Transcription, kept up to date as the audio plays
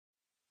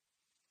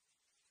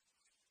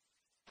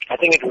I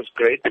think it was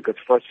great because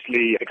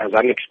firstly, it was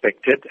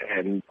unexpected,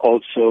 and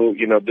also,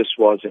 this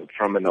was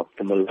from an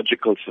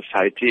ophthalmological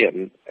society,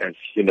 and as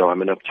you know,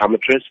 I'm an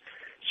optometrist,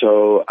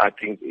 so I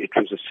think it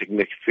was a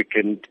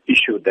significant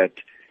issue that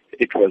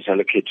it was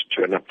allocated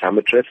to an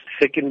optometrist.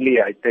 Secondly,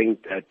 I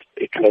think that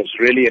it was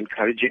really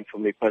encouraging for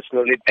me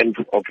personally and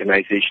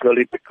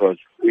organizationally because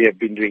we have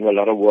been doing a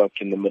lot of work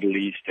in the Middle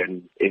East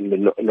and in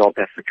the North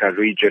Africa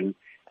region.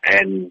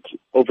 And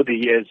over the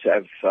years,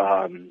 I've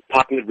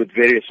partnered with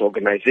various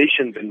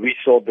organizations, and we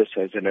saw this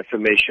as an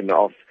affirmation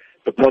of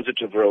the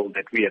positive role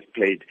that we have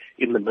played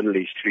in the Middle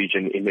East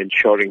region in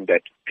ensuring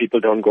that people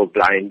don't go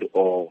blind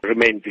or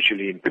remain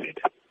visually impaired.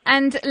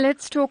 And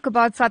let's talk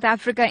about South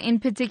Africa in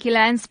particular,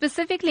 and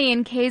specifically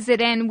in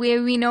KZN,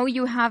 where we know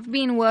you have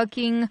been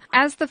working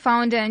as the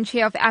founder and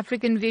chair of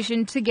African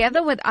Vision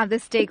together with other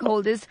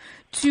stakeholders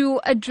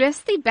to address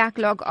the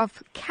backlog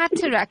of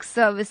cataract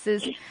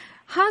services.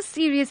 How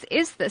serious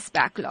is this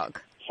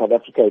backlog? South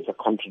Africa is a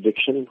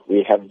contradiction.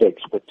 We have the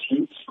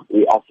expertise.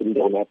 We often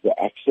don't have the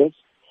access.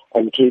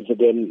 And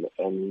KZN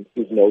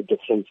is no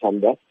different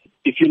from that.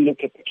 If you look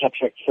at the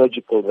cataract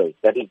surgical rate,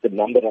 that is the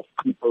number of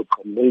people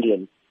per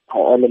million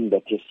per annum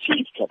that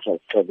receive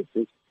cataract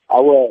services,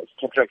 our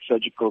cataract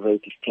surgical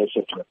rate is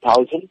closer to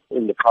 1,000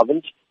 in the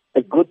province.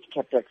 A good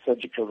cataract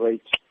surgical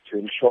rate to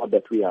ensure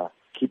that we are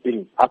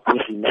keeping up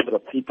with the number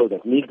of people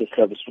that need the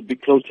service would be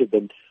closer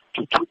than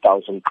to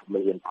 2,000 per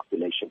million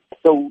population.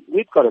 So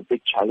we've got a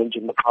big challenge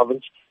in the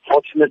province.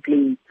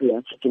 Fortunately, through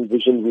African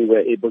Vision, we were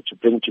able to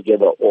bring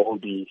together all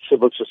the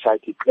civil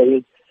society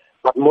players,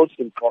 but most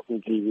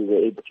importantly, we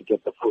were able to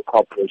get the full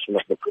cooperation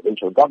of the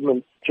provincial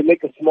government to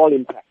make a small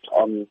impact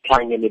on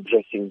trying and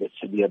addressing the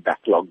severe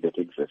backlog that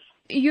exists.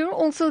 You're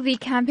also the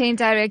campaign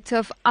director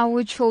of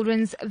Our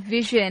Children's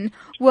Vision,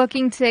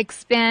 working to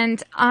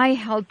expand eye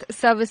health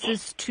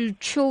services to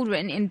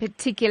children in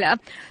particular.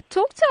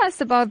 Talk to us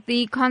about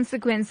the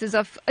consequences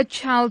of a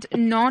child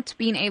not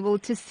being able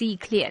to see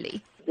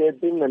clearly. There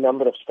have been a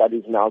number of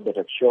studies now that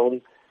have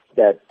shown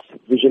that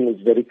vision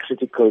is very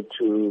critical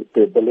to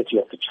the ability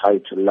of the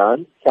child to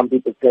learn. Some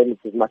people claim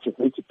it's as much as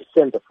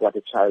 80% of what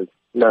a child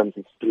learns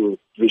is through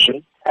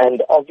vision.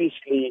 And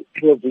obviously,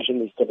 poor vision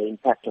is going to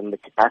impact on the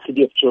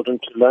capacity of children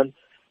to learn.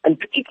 And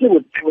particularly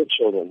with poor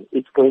children,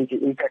 it's going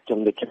to impact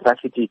on the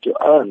capacity to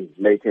earn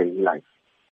later in life.